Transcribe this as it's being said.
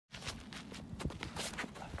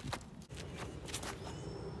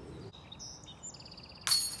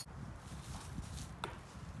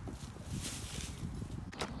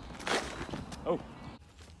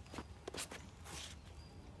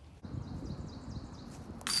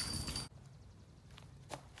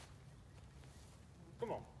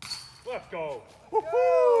Let's go.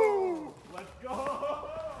 Woo-hoo! Let's go.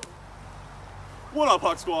 What up,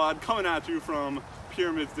 Huck Squad? Coming at you from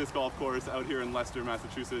Pyramids Disc Golf Course out here in Leicester,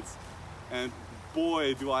 Massachusetts. And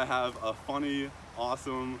boy, do I have a funny,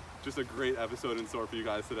 awesome, just a great episode in store for you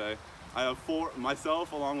guys today. I have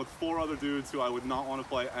myself along with 4 other dudes who I would not want to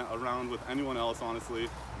play around with anyone else, honestly.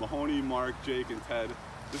 Mahoney, Mark, Jake, and Ted.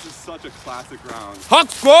 This is such a classic round.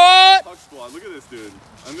 Huck Squad! Huck Squad, look at this dude.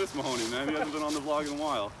 I miss Mahoney, man. He hasn't been on the vlog in a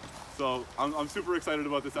while. So I'm super excited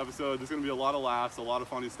about this episode. There's gonna be a lot of laughs, a lot of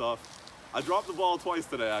funny stuff. I dropped the ball twice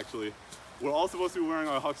today, actually. We're all supposed to be wearing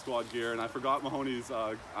our Huck Squad gear, and I forgot Mahoney's,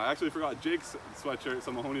 I actually forgot Jake's sweatshirt,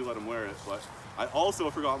 so Mahoney let him wear it. But I also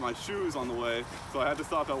forgot my shoes on the way, so I had to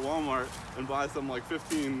stop at Walmart and buy some like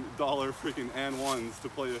 $15 freaking and1s to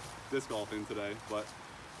play disc golf in today. But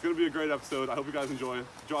it's gonna be a great episode. I hope you guys enjoy.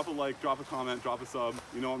 Drop a like, drop a comment, drop a sub.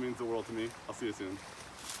 You know it means the world to me. I'll see you soon.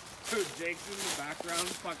 Dude, Jake's in the background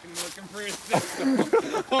fucking looking for his system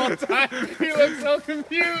all the time. He looks so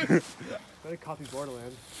confused. Better copy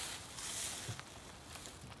Borderlands.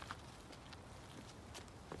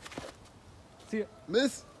 See ya.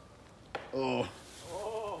 Miss. Oh.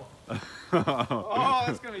 Oh. Oh,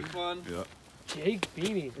 that's gonna be fun. Yeah. Jake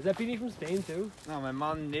Beanie. Is that Beanie from Spain too? No, my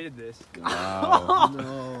mom knitted this. Wow.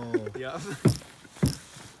 No. Yeah.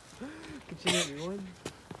 Could she get me one?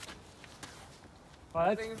 Oh,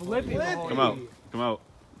 that's flippy. Mahoney. Come out. Come out.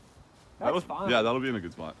 That's fine. Yeah, that'll be in a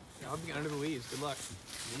good spot. Yeah, I'll be under the leaves. Good luck.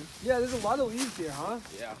 Yeah, there's a lot of leaves here, huh?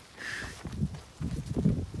 Yeah.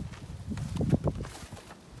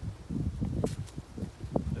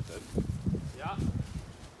 That's it. Yeah.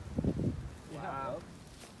 Wow.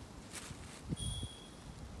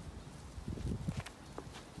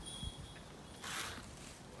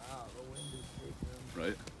 Wow, the wind is taking them.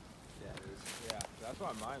 Right? Yeah, it is. Yeah, that's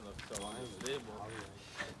why mine looks so unstable.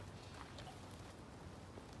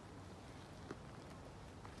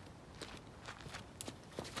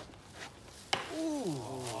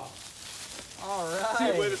 All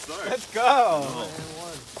right. Way to start. Let's go.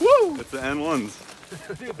 Woo! It's the N1s.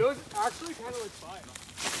 Dude, those actually kind of look fine.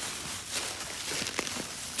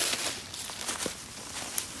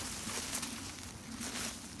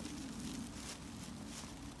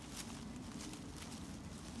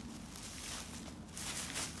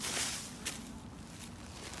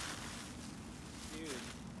 Dude,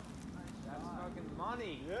 that's fucking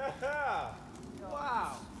money. Yeah.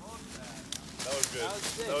 Wow. That was good. That was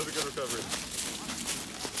sick. That was a good recovery.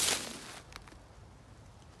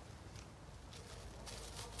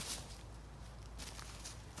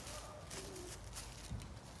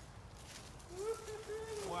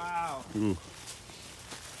 Wow. Ooh.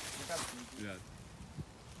 Yeah.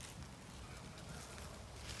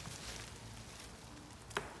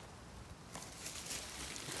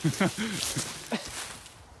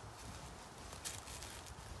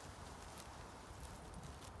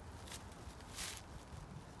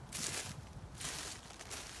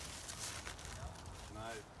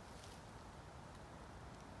 Nice.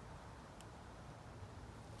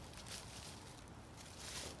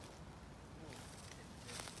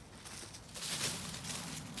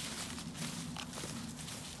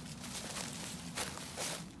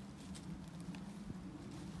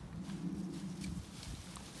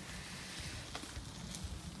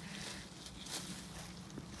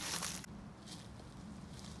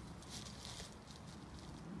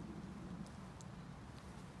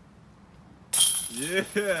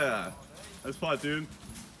 Yeah. That's pot, dude.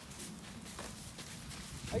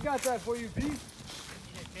 I got that for you, B.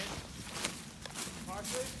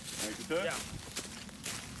 Thank you, Ted. Yeah.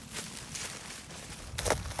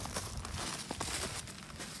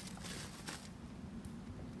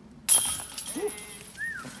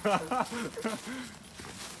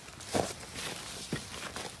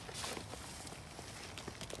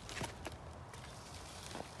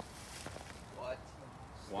 What?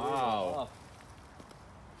 Wow.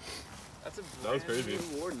 That's a That was crazy.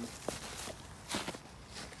 brand new Warden.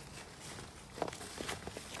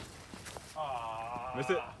 Miss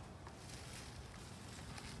it?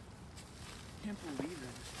 Can't believe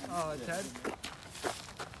it. Oh, Ted?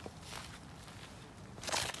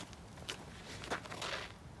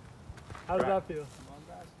 How does that feel?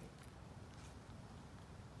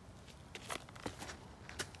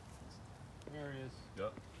 There he is.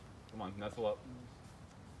 Yep. Come on, nestle up.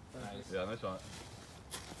 Nice. Yeah, nice shot.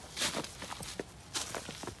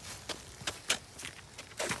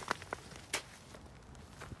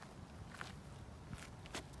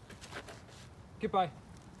 Goodbye.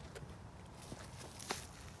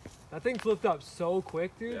 That thing flipped up so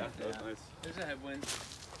quick, dude. Yeah, that was nice. There's a headwind.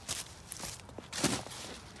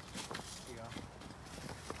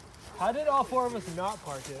 How did all four of us not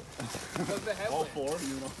park it? Because the All headwind. 4,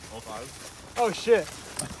 you know, all 5. Oh shit.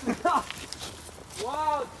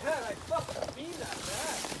 Wow, Ted, I fucking mean that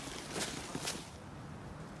bad.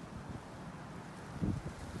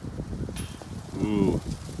 Ooh.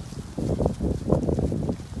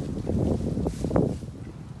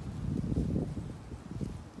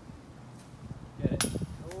 Get it.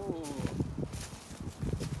 Ooh.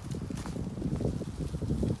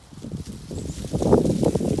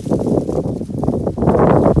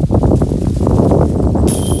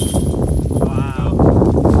 Wow.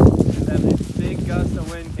 That big gust of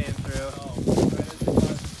wind came through. Oh, right as it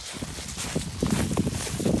was.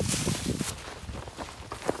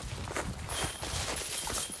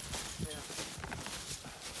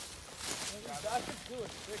 That's just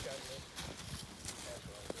doing sick out here.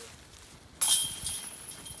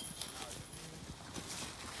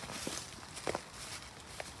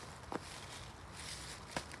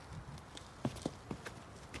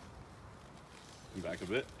 Back a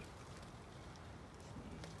bit.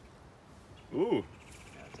 Ooh.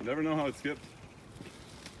 You never know how it skipped.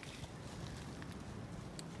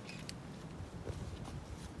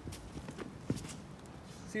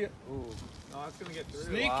 See it. Ooh. Oh, it's gonna get through.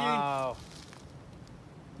 Sneaky. Wow.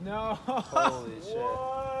 No. Holy shit.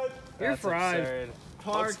 What? You're That's fried. absurd.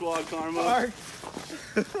 Hot squad karma. Park.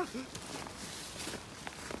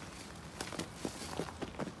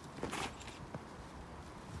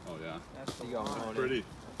 Oh yeah. That's the Pretty.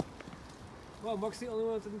 Well, Mark's the only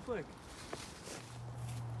one that didn't flick.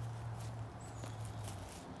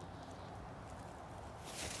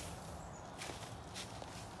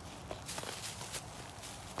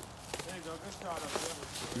 There you go. Good shot up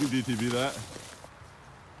there. You can DTB that.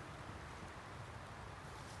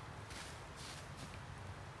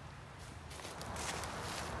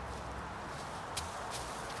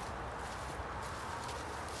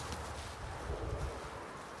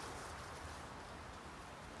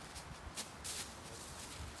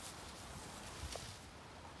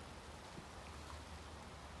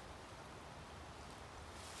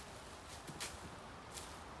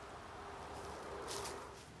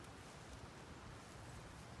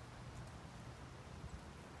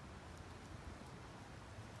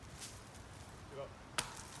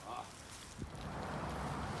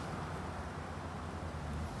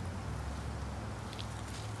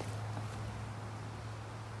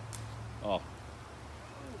 Oh.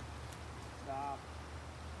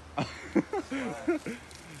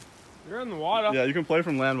 You're in the water. Yeah, you can play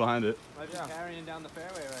from land behind it. Might be carrying down the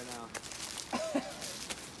fairway right now.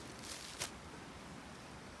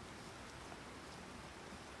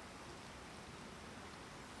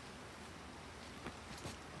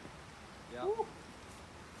 Yep.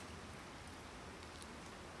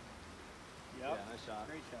 Yeah, nice shot.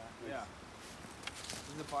 Great shot. Yeah.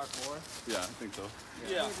 This is a par 4. Yeah, I think so.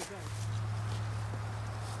 Yeah.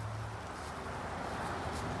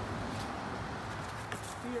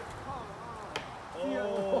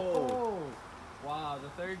 Oh. Wow, the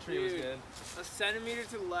third tree was Dude. good. A centimeter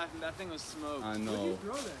to the left, and that thing was smoked. I Where'd know. you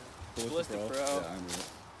throw that? Ballista Pro. Yeah, I knew it.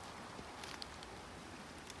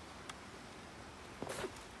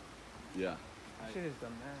 Yeah. I should have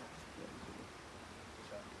done that.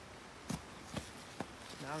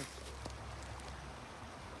 Now it's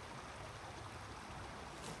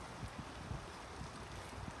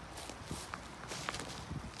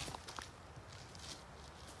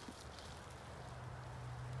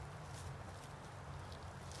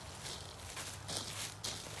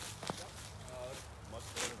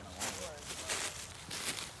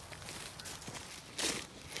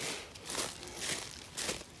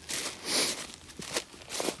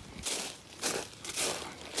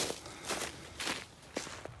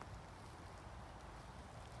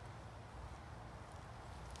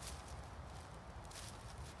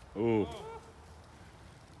Ooh.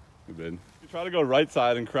 Good bid. You try to go right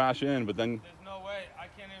side and crash in, but then There's no way. I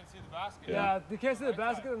can't even see the basket. Yeah. yeah, you can't see the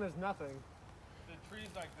basket and there's nothing. The tree's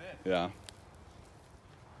like this. yeah.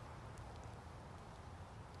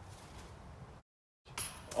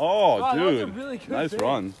 Oh, Wow, that was a dude. really good Nice bid.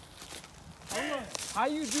 run. How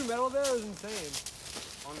you drew metal there is insane.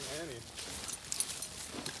 On an Annie.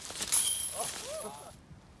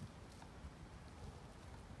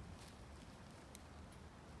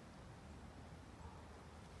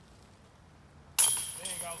 There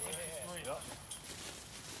you go.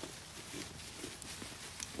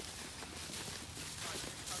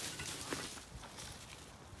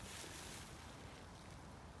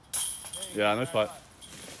 53. Yeah, nice putt.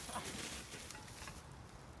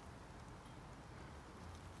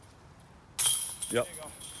 Yep.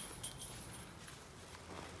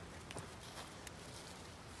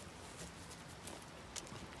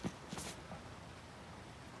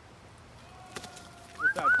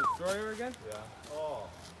 Warrior again? Yeah. Oh.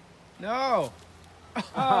 No.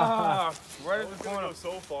 Ah, right That at was the gonna corner. go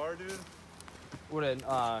so far, dude. What an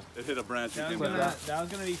It hit a branch and That came was, down. that was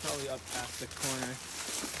gonna be probably up past the corner.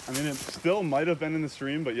 I mean, it still might have been in the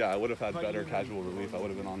stream, but yeah, I would have had But better you- casual relief. I would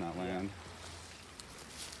have been on that land.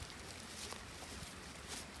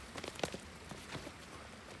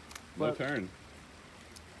 No But- turn.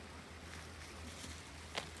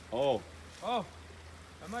 Oh, Oh,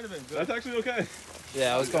 that might have been good. that's actually okay.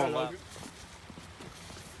 Yeah, I was going Yeah, left.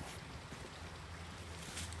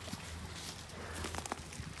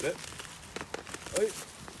 Sit. Hey.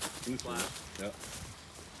 In the flat. Yep.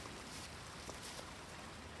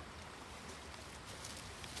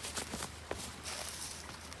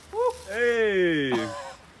 Hey!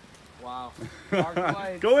 Wow. Dark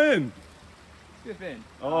light. Go in! Skip in.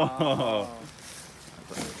 Oh,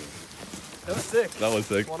 That was sick. that was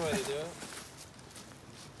sick. One way to do it.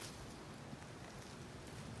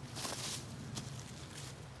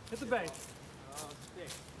 Hit the bank.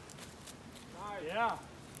 Yeah.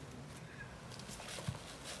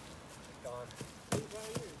 Gone.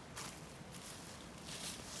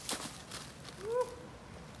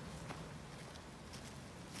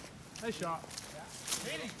 Nice shot.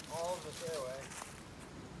 All of the fairway.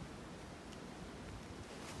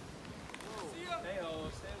 Hey-oh,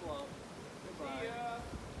 stay low. Goodbye.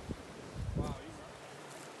 Wow,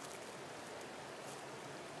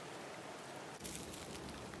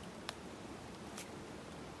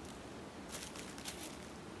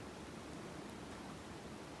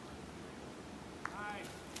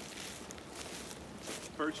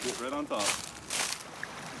 Perched it right on top.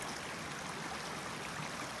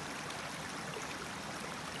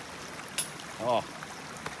 Oh.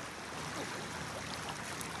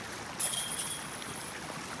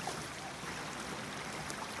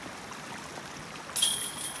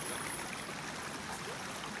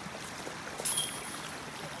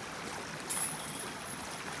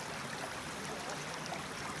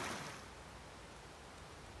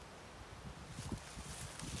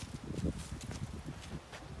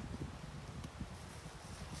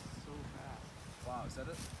 Wow, is that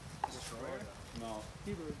it? Destroyer? No.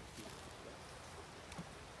 Keeper.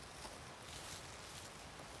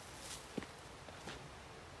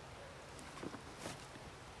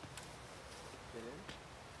 Get in.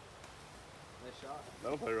 Nice shot.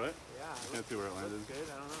 That'll play right. Yeah. Can't see where it landed. Good.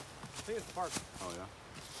 I don't know. I think it's park. Oh yeah.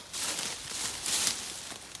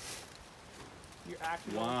 You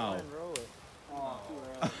actually Wow. don't try and roll it. Oh, too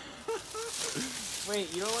early.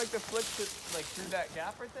 Wait, you don't like the flip to like through that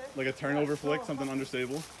gap right there? Like a turnover flick, something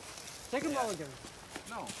understable. Take a mulligan.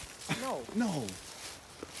 No. No. No.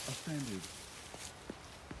 Offended.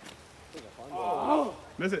 Oh.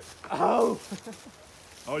 Miss it. Oh.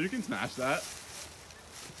 Oh, you can smash that.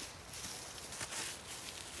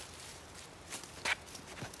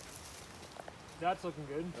 That's looking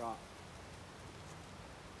good.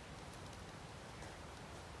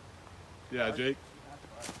 Yeah, Jake.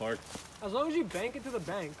 Park. As long as you bank it to the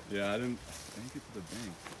bank. Yeah, I didn't bank it to the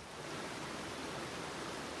bank.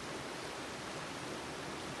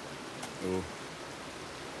 Oh.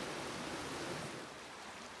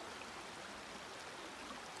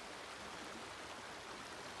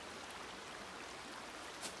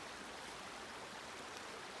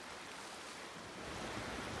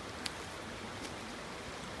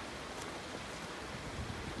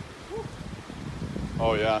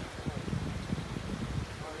 Oh yeah.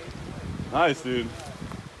 Nice, dude.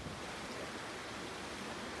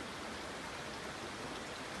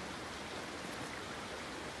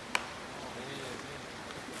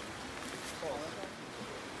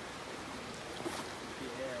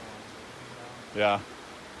 Yeah.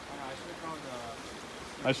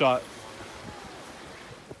 Nice shot.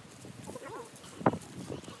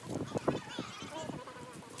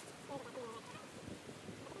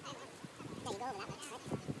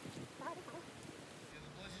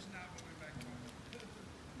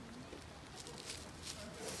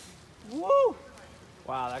 Woo!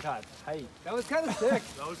 Wow, that got tight. That was kind of sick.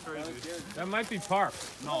 That was crazy. That might be park.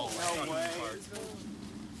 No way.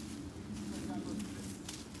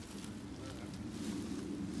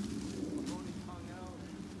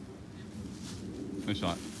 Nice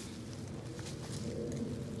shot.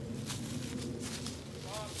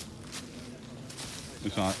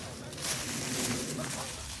 Nice shot.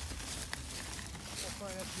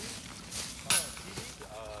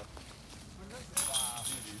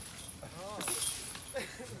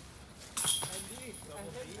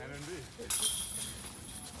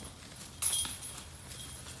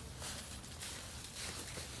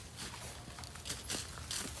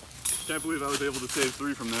 Can't believe I was able to save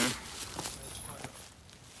 3 from there.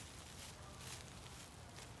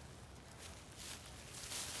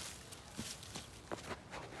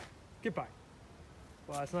 Get back.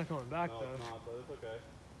 Well, it's not coming back No, though. it's not, but it's okay.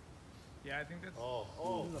 Yeah, I think that's.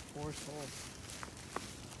 Oh, This is a forced hold.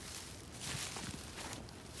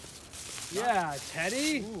 Yeah,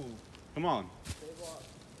 Teddy. Ooh. Come on.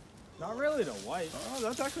 Not really to white. Oh,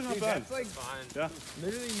 that's actually not Dude, bad. that's like Fine. Yeah.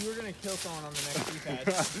 literally you were gonna kill someone on the next tee pad.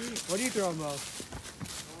 What do you throw, Mo?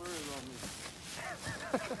 Don't worry about me.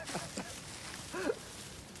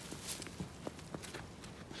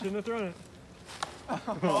 Shouldn't have thrown it.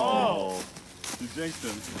 Oh. You jinxed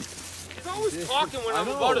him. He's always talking when I'm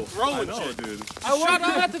about to throw I and know, shit. dude. Shut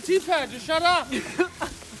up at the tee pad. Just shut up.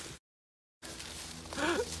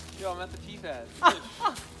 Yo, I'm at the tee pad. Yeah,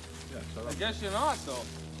 shut I up. guess you're not, though.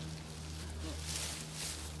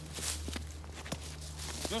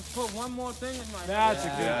 Just put one more thing in my That's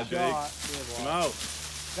head. a Yeah, good Jake. shot. Come out.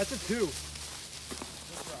 That's a 2.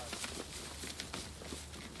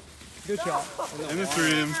 Good shot. In the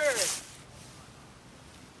stream.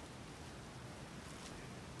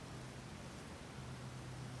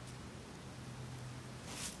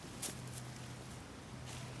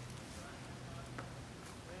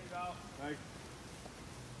 Thanks.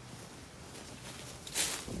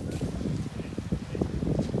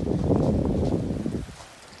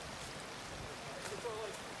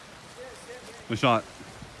 The shot.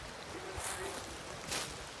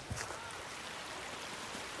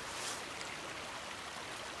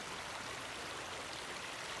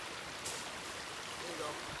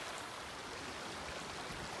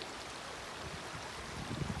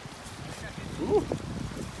 Ooh.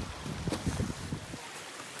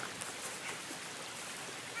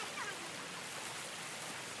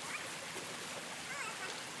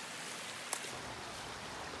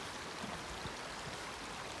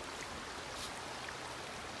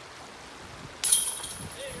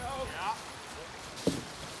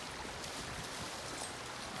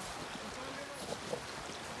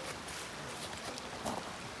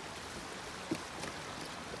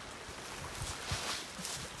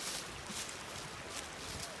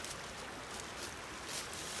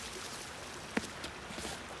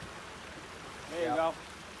 There you go.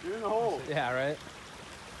 You're in the hole. Yeah, right.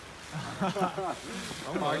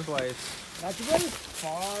 Mark twice. That's about as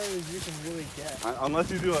far as you can really get.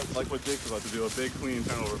 Unless you do like what Jake's about to do, a big clean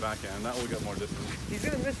turnover backhand, that will get more distance. He's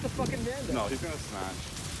gonna miss the fucking man though. No, he's gonna smash.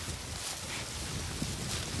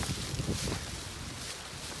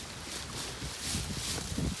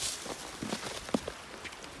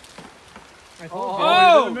 I told Oh,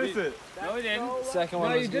 Oh! he didn't miss it. No, he didn't. Second you. one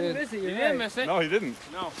No, was you didn't good. miss it. He You're didn't right. miss it. No, he didn't.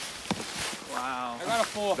 No. Wow. I got a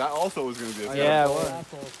 4. That also was gonna be a Oh, seven. yeah, it Oh, was.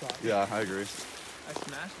 asshole shot. Yeah, I agree. I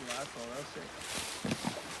smashed the last hole. That was sick.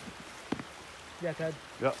 Yeah, Ted.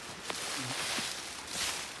 Yep.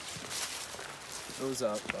 It was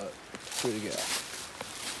up, but pretty good.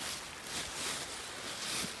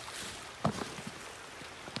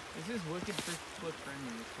 This is wicked flip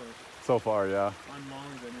friendly, this course. So far, yeah. On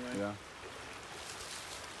longs anyway. Yeah.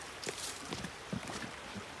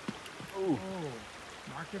 Oh,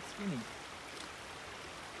 market skinny.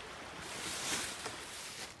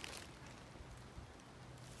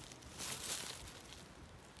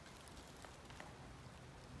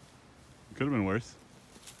 Could have been worse.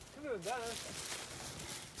 Could have been better.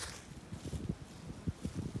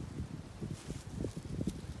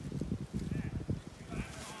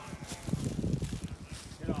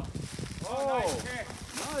 Oh,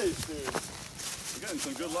 nice, dude. You're getting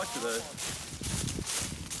some good luck today.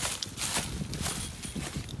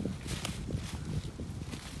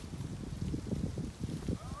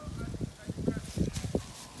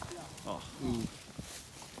 Oh.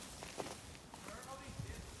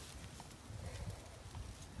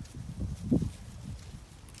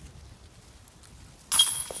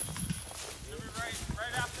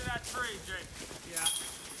 Right after that tree, Jake. Yeah.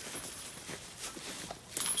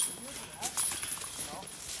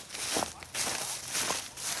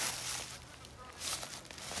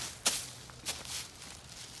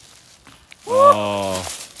 Oh.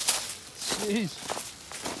 Jeez.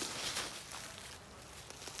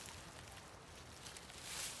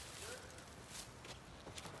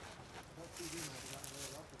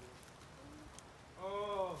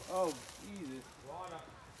 Oh, Jesus.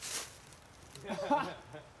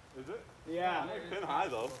 Is it? Yeah. Pin high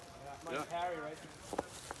though. My Yeah. carry right there.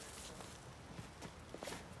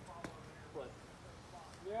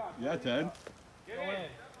 Yeah, Ted. Get in.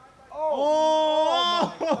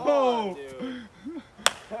 Oh! God, dude.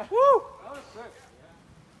 That was sick.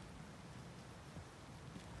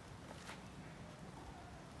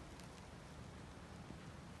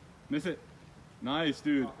 Miss it. Nice,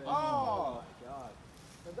 dude. Oh my God.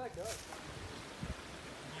 Where'd that go?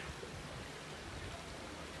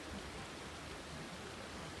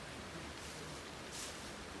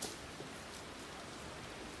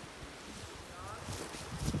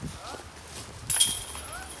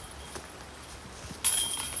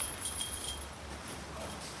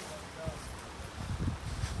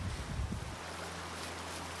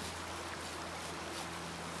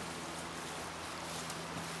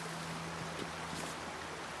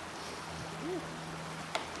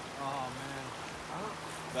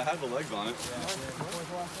 I had the legs on it.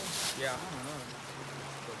 Yeah.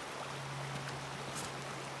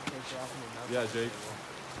 Yeah, Jake.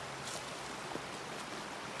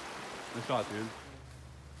 Nice shot, dude.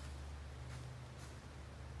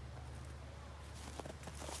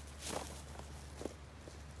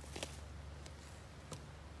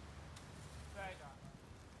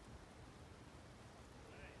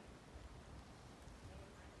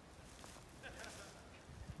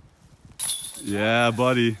 Yeah,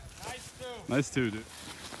 buddy. Nice too, dude.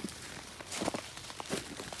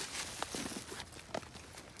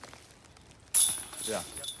 Yeah,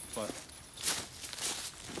 but.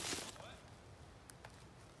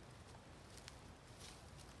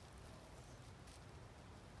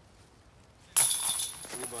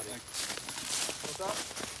 What's up?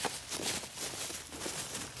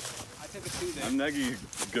 I took a 2 there. I'm neggy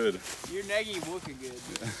good. You're neggy looking good.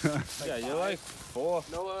 Yeah, you're like 4.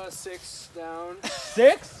 Noah 6 down.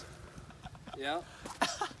 6? Yeah.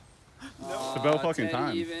 It's about fucking 10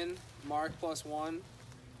 time. even. Mark +1.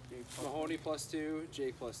 Mahoney +2.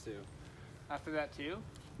 Jake +2. After that, 2?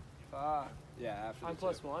 Yeah, after I'm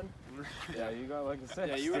the two. +1. Yeah, you got like a 6.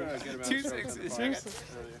 Yeah, you were a good amount. 2 of strokes on the 6s. bar 2 6s.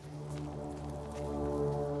 earlier.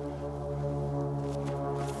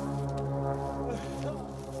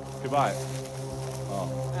 Goodbye.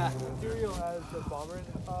 Imperial has the bomber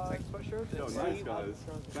sweatshirt. Yo, nice guys.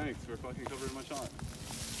 Thanks for fucking covering my shot.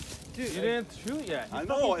 Dude, you didn't shoot yet. I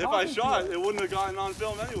know, if I shot, it wouldn't have gotten on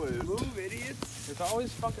film anyways. Move, idiots. It's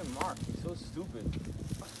always fucking Mark. He's so stupid.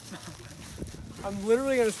 I'm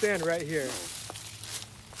literally gonna stand right here.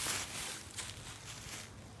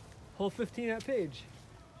 Hole 15 at Page.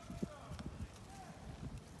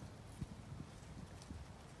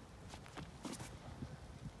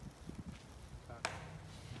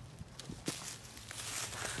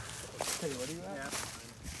 Hey, what are you at?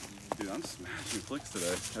 Dude, I'm smashing flicks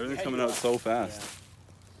today. Everything's coming out so fast.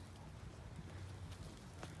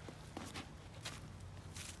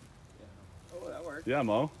 Oh, that worked. Yeah,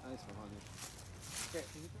 Mo. Nice Mahoney.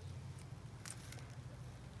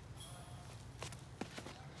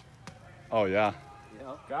 Oh, yeah.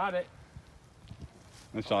 Got it.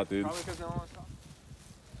 Nice shot, dude. Probably because no one was talking.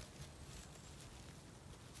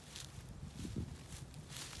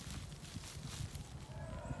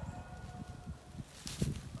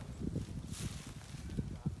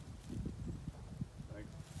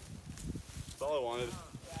 That's all I wanted.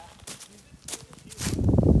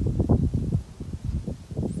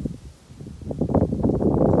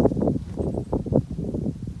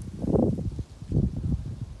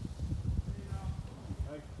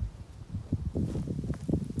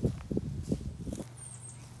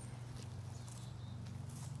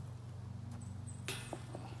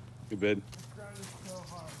 Good bid.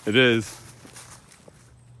 It is.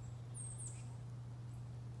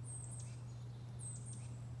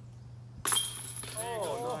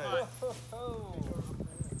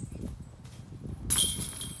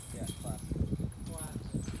 Yeah, class.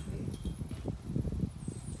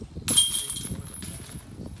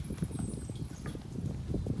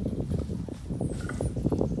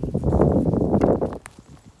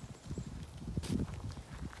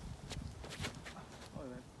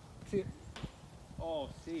 Oh,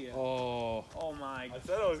 see ya. Oh, Oh my. I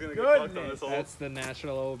said I was going to get fucked on Goodness. this hole. that's the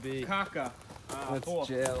national OB. Kaka. That's Cool.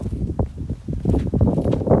 jail.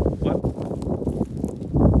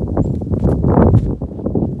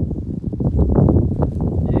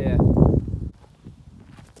 Yeah.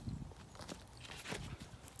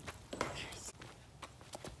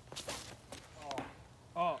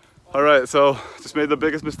 All right, so just made the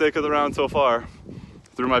biggest mistake of the round so far.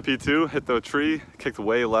 Threw my P2, hit the tree, kicked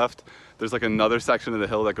way left. There's like another section of the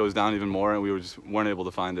hill that goes down even more, and we weren't able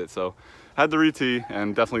to find it. So had the re-tee,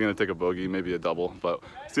 and definitely gonna take a bogey, maybe a double, but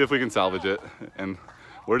see if we can salvage it. And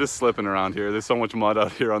we're just slipping around here. There's so much mud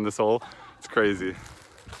out here on this hole. It's crazy.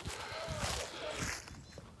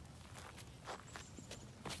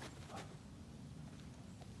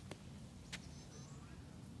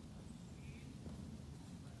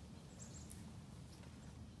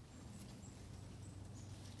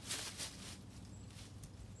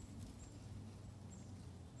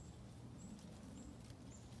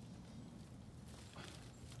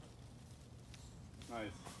 Nice.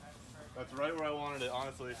 That's right where I wanted it,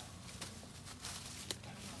 honestly.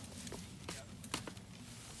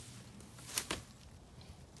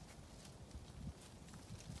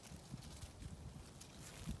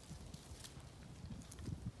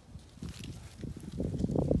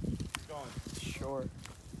 Keep going. Short.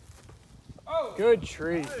 Oh. Good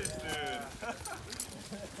tree. Nice, dude.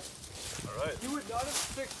 All right. You would not have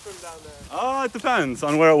fixed from down there. It depends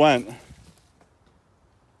on where it went.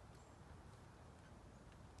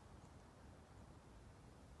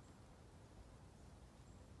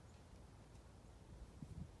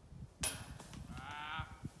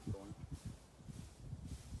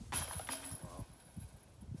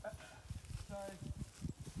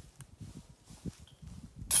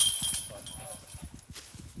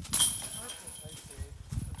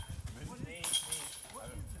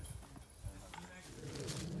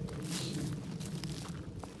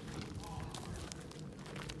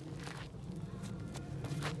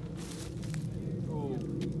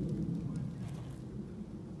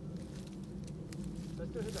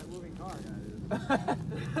 Let's go hit that moving car. That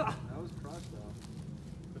was crushed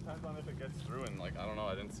though. Depends on if it gets through and like, I don't know,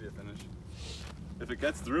 I didn't see it finish. If it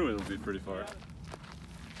gets through, it'll be pretty far.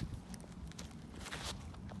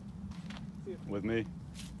 With me,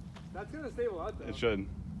 That's gonna stable out though. it should.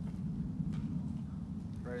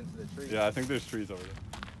 Right into the tree. Yeah, I think there's trees over there.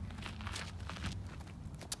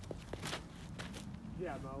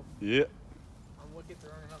 Yeah, Mo. Yeah, I'm looking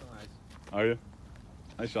through another one. are you?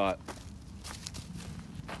 Nice shot.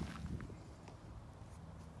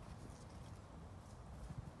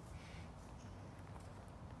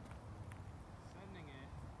 Sending it.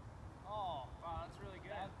 Oh, wow, that's really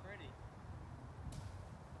good. That's pretty.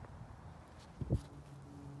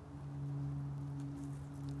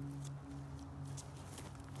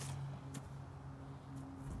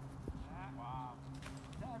 Wow.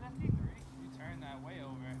 Is that an FD3? You turned that way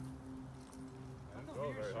over. I That's didn't a throw it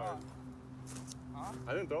weird very shot. hard. Huh?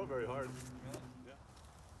 I didn't throw it very hard. Really? Yeah.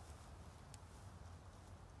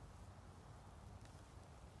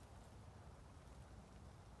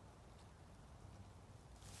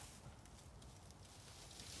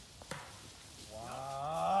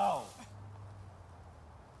 Wow.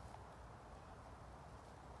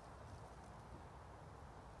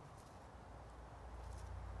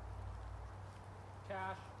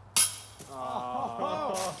 Cash.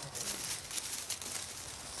 Oh.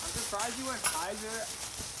 I'm surprised you went Kaiser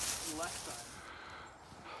left side.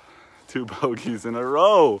 2 bogeys in a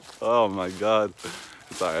row. Oh my God.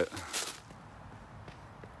 It's all right.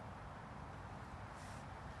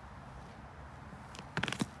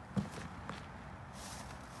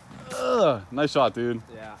 Nice shot, dude.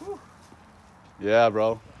 Yeah. Yeah,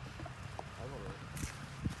 bro.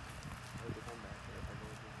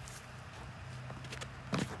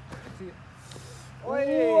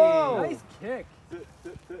 Whoa! Nice kick.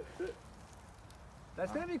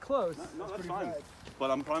 That's gonna be close. No, that's fine.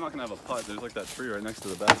 But I'm probably not gonna have a putt. There's like that tree right next to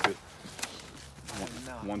the basket.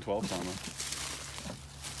 112 karma.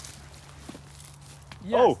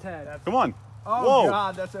 Yes, Oh, Ted. come on. Oh Whoa.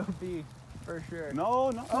 God, that's OB for sure. No,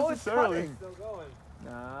 not Oh, it's necessarily. putting. Still going.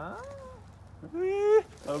 Nah.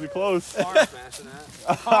 That'll be close. Hard smashing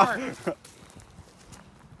that. Hard.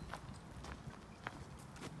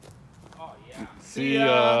 Oh, yeah. See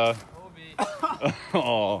ya. OB.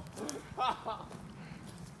 Oh,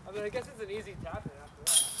 I mean, I guess it's an easy tap in after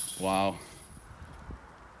that. wow.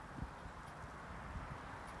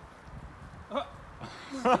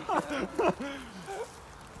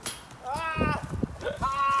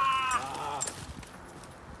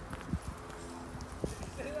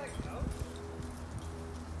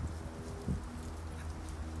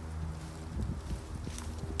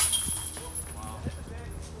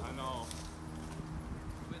 I know.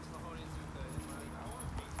 Vince Mahoney took the money. I want to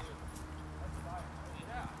be too.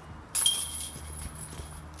 Yeah.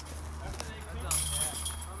 That's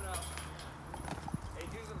coming out. Hey,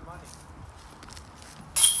 do some money.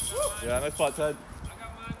 Yeah, nice spot, Ted. I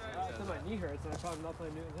got mine right So my knee hurts and I probably not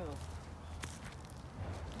playing Newton Hill.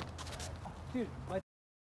 Dude, my.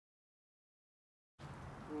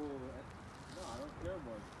 No, I don't care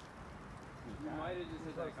about it. You might have just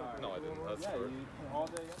hit that car. No, I didn't. That's Yeah, short. you all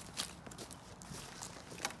day.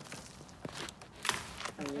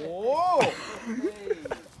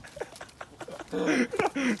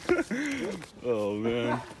 Oh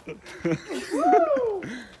man.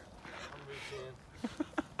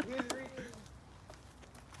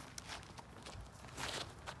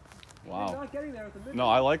 Wow. Not getting there with the mid. No,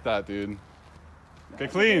 I like that, dude. Get That's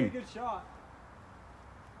a clean. really good shot.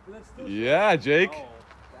 But that's still Yeah, Jake.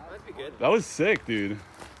 That'd be good. That was sick, dude.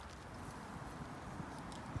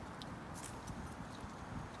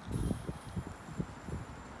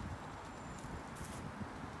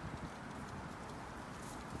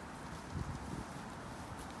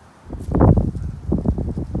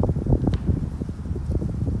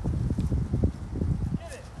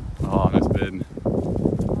 Oh, nice bid.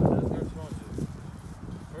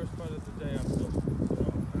 First putt of the day, I'm still.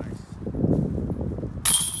 Oh, nice.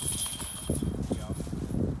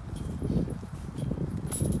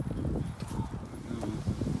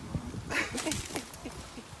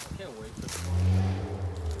 Can't wait for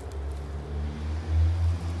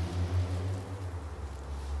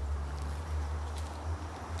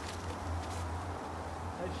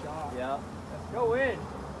Nice shot. Yeah. Let's go in.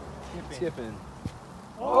 Skipping.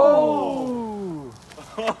 Oh!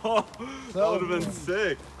 That would have been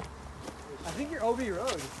sick. I think you're OB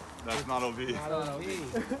Road. That's not OB.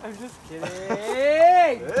 I'm just kidding.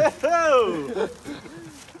 Ew!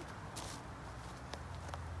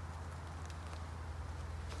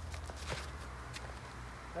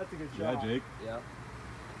 That's a good Yeah, shot. Jake. Yeah.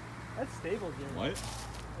 That's stable, Jim. White?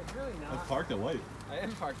 It's really not. That's parked at white. I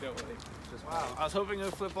am parked that way. Just Wow. I was hoping it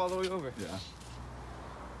would flip all the way over. Yeah.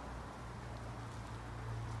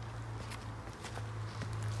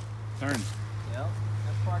 Turn. Yep.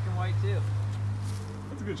 That's parking white too.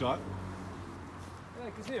 That's a good shot. Yeah, I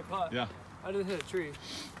can see a putt. Yeah. I didn't hit a tree.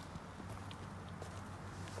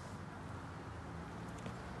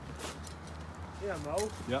 Yeah, Mo.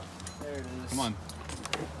 Yeah. There it is. Come on.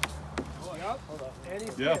 Yup. Hold up. And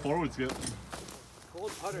he's Yeah, hit. forward skip.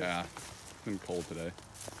 Cold putter. Yeah. It's been cold today.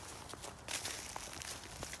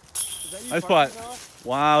 Is that you Nice parking putt. now?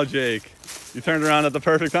 Wow, Jake. You turned around at the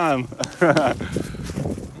perfect time. That was a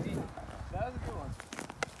good one.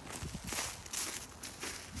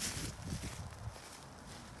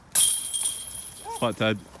 Putt,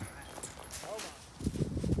 Ted.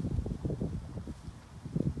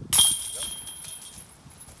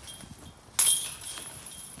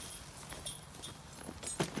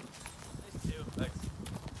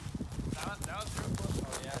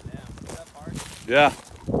 Yeah.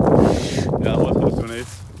 Yeah, it was close to an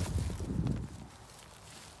ace.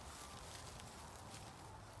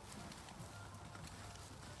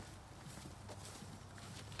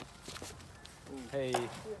 Hey.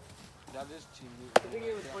 That is cheating. I think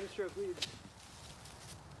it was 20 stroke lead.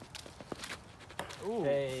 Ooh.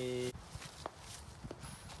 Hey.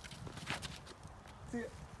 See ya.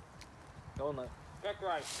 Going left. Back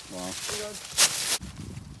right. Wow.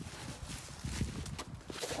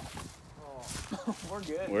 Oh. We're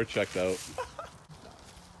good. We're checked out.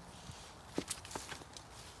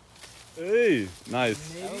 Hey, nice.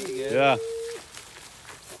 That was good. Yeah.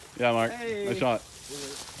 Yeah, Mark. Hey. Nice shot.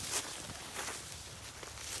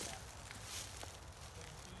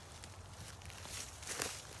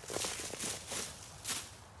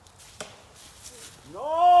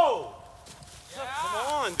 No! Come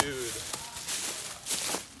on, dude.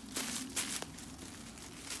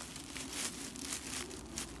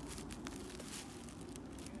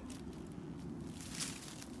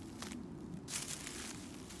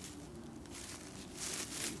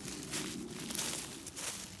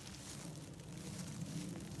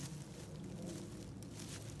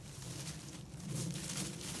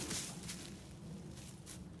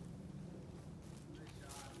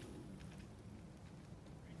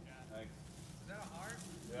 Thanks. Is that a heart?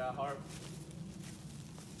 Yeah, harp.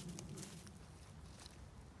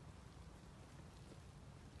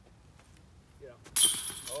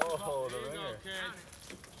 Oh, the There you go, ringer. kid.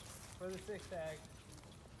 For the six tag.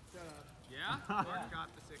 Yeah? Mark got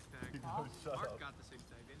the six tag. Shut Mark up. got the six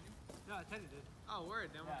tag, didn't you? No, Teddy did. Oh, word.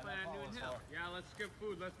 Then we're Yeah, playing that at ball Newton was Hill. hard. Yeah, let's skip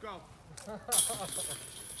food. Let's go. I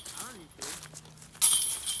don't eat food.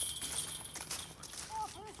 Oh,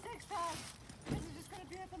 for the six tag. This is just gonna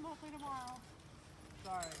be at the monthly tomorrow.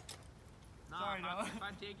 Sorry. No, Sorry, if, I, no. if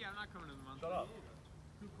I take it, I'm not coming to the monthly. Shut up.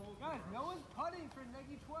 Guys, no one's putting for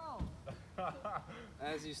 -12.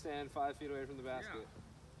 As you stand 5 feet away from the basket.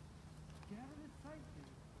 Get out of this sight, dude.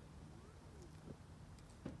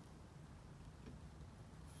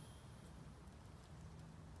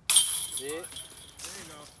 Yeah. There you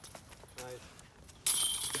go. Nice.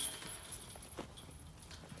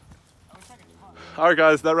 I wish I could putt. All right,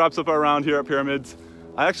 guys, that wraps up our round here at Pyramids.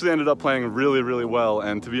 I actually ended up playing really, really well,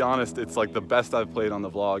 and to be honest, it's like the best I've played on the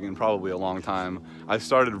vlog in probably a long time. I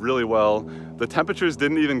started really well. The temperatures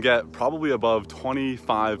didn't even get probably above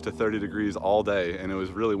 25 to 30 degrees all day, and it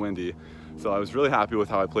was really windy. So I was really happy with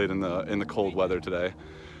how I played in the cold weather today.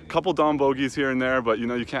 Couple dumb bogeys here and there, but you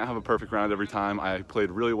know, you can't have a perfect round every time. I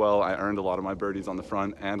played really well. I earned a lot of my birdies on the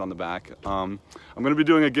front and on the back. I'm gonna be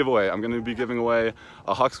doing a giveaway. I'm gonna be giving away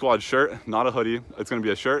a Huck Squad shirt, not a hoodie. It's gonna be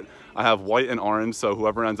a shirt. I have white and orange, so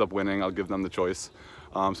whoever ends up winning, I'll give them the choice.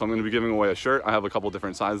 So I'm gonna be giving away a shirt. I have a couple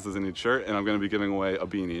different sizes in each shirt, and I'm gonna be giving away a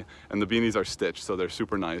beanie. And the beanies are stitched, so they're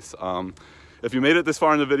super nice. If you made it this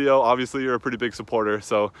far in the video, obviously you're a pretty big supporter,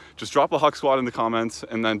 so just drop a Huck Squad in the comments,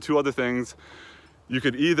 and then two other things. You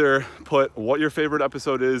could either put what your favorite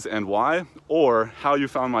episode is and why, or how you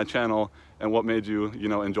found my channel and what made you,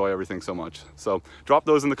 enjoy everything so much. So drop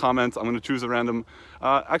those in the comments. I'm gonna choose a random,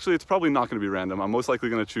 actually it's probably not gonna be random. I'm most likely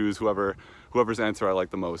gonna choose whoever's answer I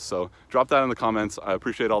like the most. So drop that in the comments. I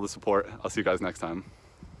appreciate all the support. I'll see you guys next time.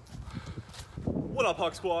 What up,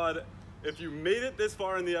 Huck Squad? If you made it this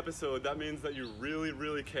far in the episode, that means that you really,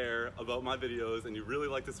 really care about my videos and you really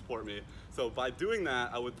like to support me. So by doing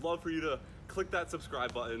that, I would love for you to click that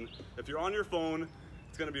subscribe button. If you're on your phone,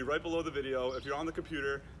 it's gonna be right below the video. If you're on the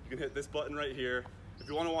computer, you can hit this button right here. If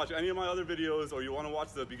you wanna watch any of my other videos or you wanna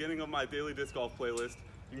watch the beginning of my daily disc golf playlist,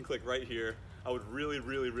 you can click right here. I would really,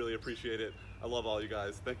 really, really appreciate it. I love all you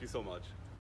guys. Thank you so much.